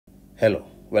Hello,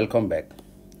 welcome back.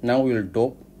 Now we will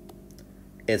dope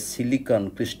a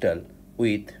silicon crystal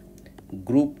with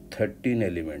group 13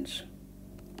 elements.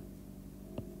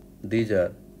 These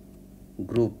are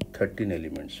group 13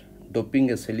 elements. Doping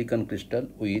a silicon crystal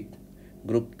with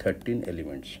group 13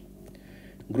 elements.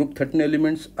 Group 13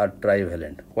 elements are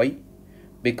trivalent. Why?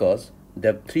 Because they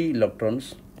have 3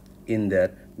 electrons in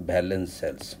their valence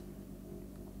shells.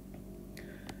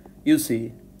 You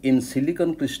see, in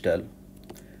silicon crystal,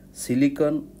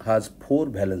 silicon has 4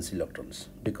 valence electrons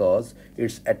because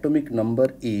its atomic number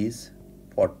is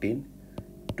 14,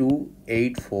 2,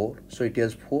 8, 4. So it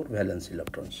has 4 valence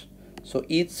electrons. So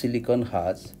each silicon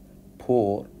has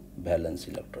 4 valence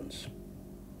electrons.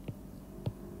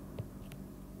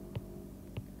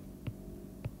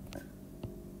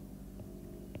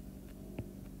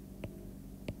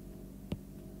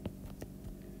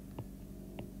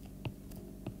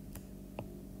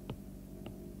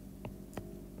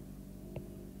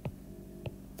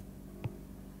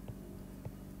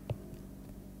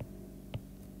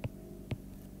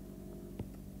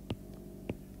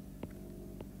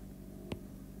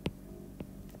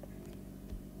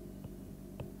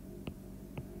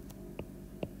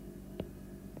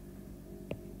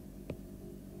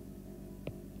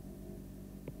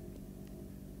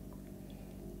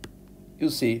 You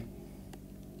see,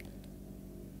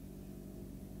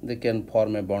 they can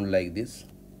form a bond like this.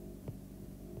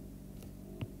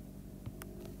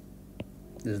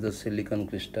 This is the silicon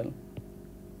crystal.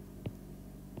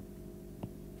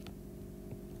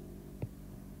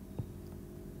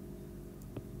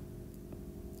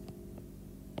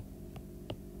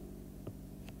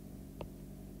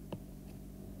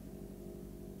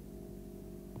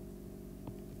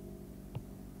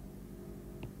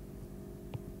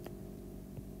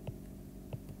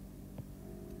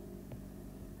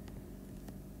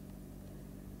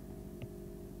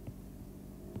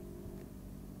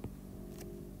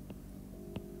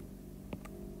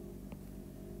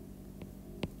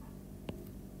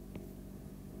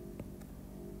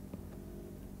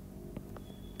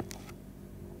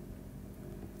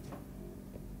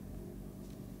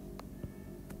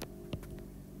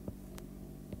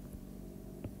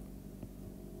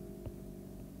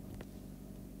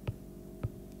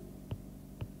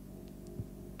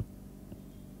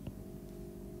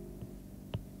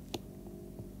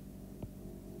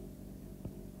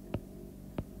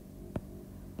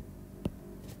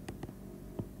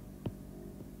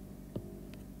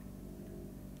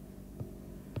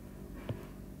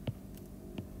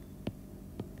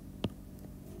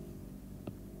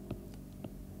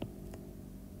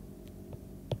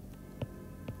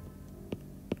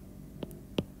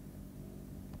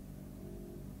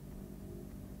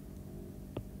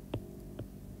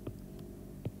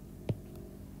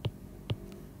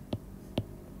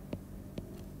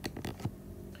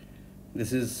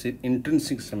 This is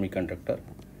intrinsic semiconductor.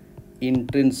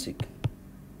 Intrinsic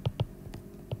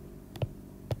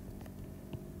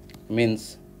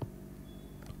means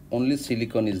only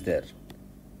silicon is there.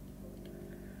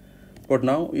 But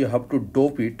now you have to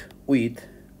dope it with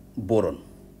boron.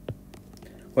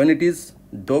 When it is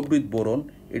doped with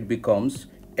boron, it becomes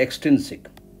extrinsic.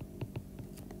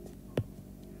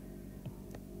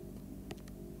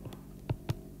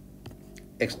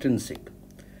 Extrinsic.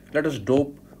 Let us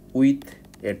dope with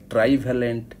a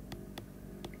trivalent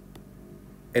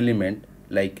element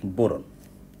like boron.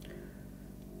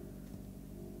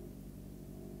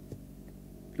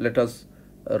 Let us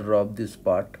rub this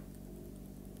part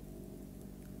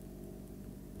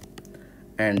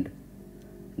and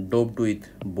doped with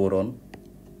boron.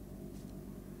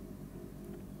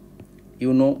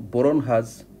 You know, boron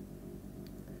has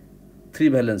 3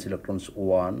 valence electrons,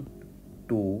 1,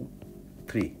 2,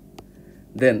 3.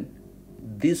 Then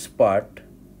this part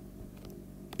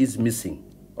is missing,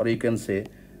 or you can say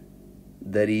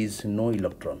there is no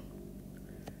electron.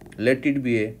 Let it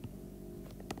be a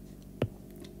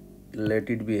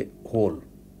hole.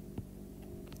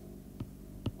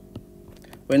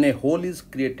 When a hole is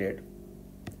created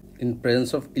in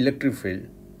presence of electric field,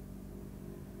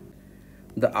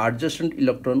 the adjacent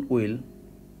electron will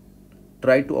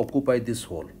try to occupy this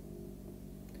hole.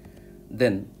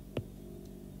 Then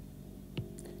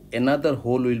another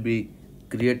hole will be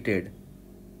created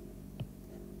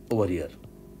over here,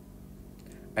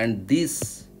 and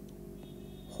this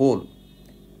hole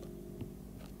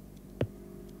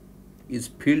is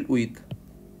filled with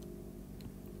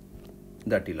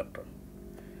that electron.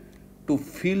 To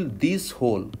fill this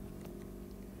hole,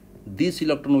 this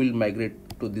electron will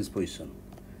migrate to this position.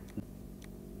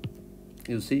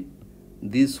 You see,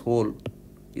 this hole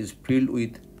is filled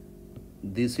with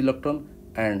this electron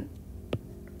and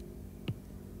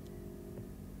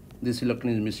this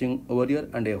electron is missing over here,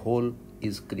 and a hole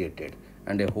is created,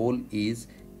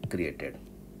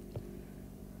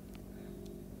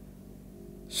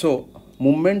 So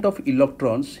movement of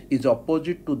electrons is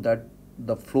opposite to that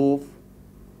the flow of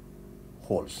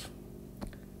holes.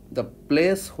 The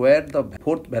place where the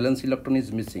fourth valence electron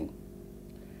is missing,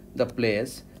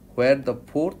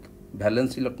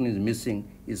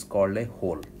 is called a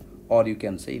hole, or you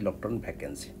can say electron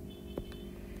vacancy.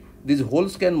 These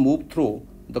holes can move through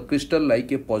the crystal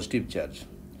like a positive charge,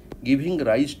 giving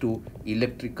rise to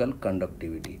electrical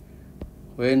conductivity.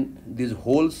 When these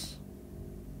holes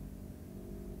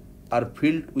are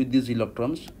filled with these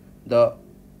electrons, the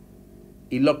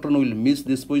electron will miss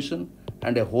this position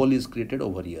and a hole is created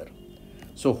over here.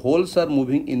 So holes are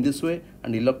moving in this way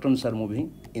and electrons are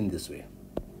moving in this way.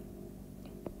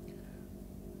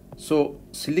 So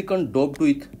silicon doped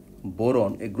with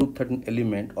boron, a group 13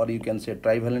 element, or you can say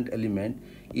trivalent element,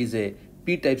 is a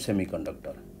p-type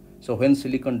semiconductor. So when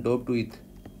silicon doped with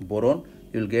boron,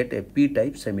 you will get a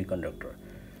p-type semiconductor.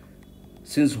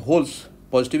 Since holes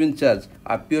positive in charge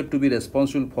appear to be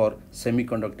responsible for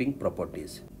semiconducting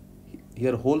properties,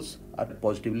 here holes are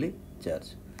positively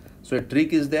charged. So a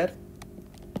trick is there.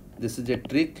 This is a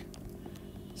trick.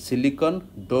 Silicon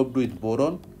doped with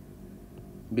boron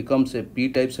becomes a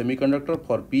p-type semiconductor.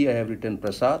 For p I have written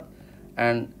Prasad,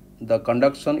 and the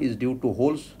conduction is due to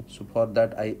holes, so for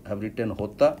that I have written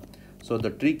Hota. So the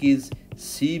trick is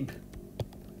Shiv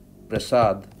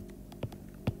Prasad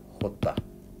Hota.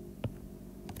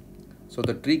 So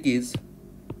the trick is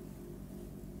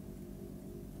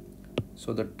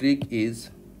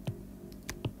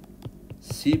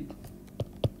Shiv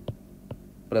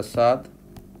Prasad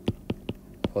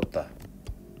Hota.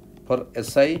 For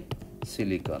Si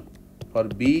silicon, for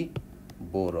B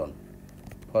boron,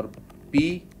 for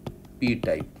P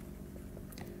p-type,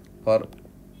 for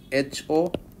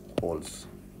HO holes.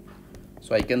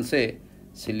 So I can say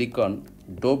silicon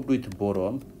doped with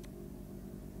boron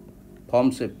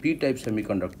forms a p-type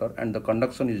semiconductor, and the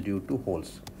conduction is due to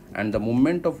holes, and the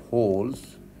movement of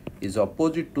holes is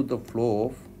opposite to the flow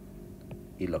of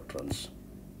electrons.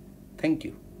 Thank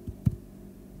you.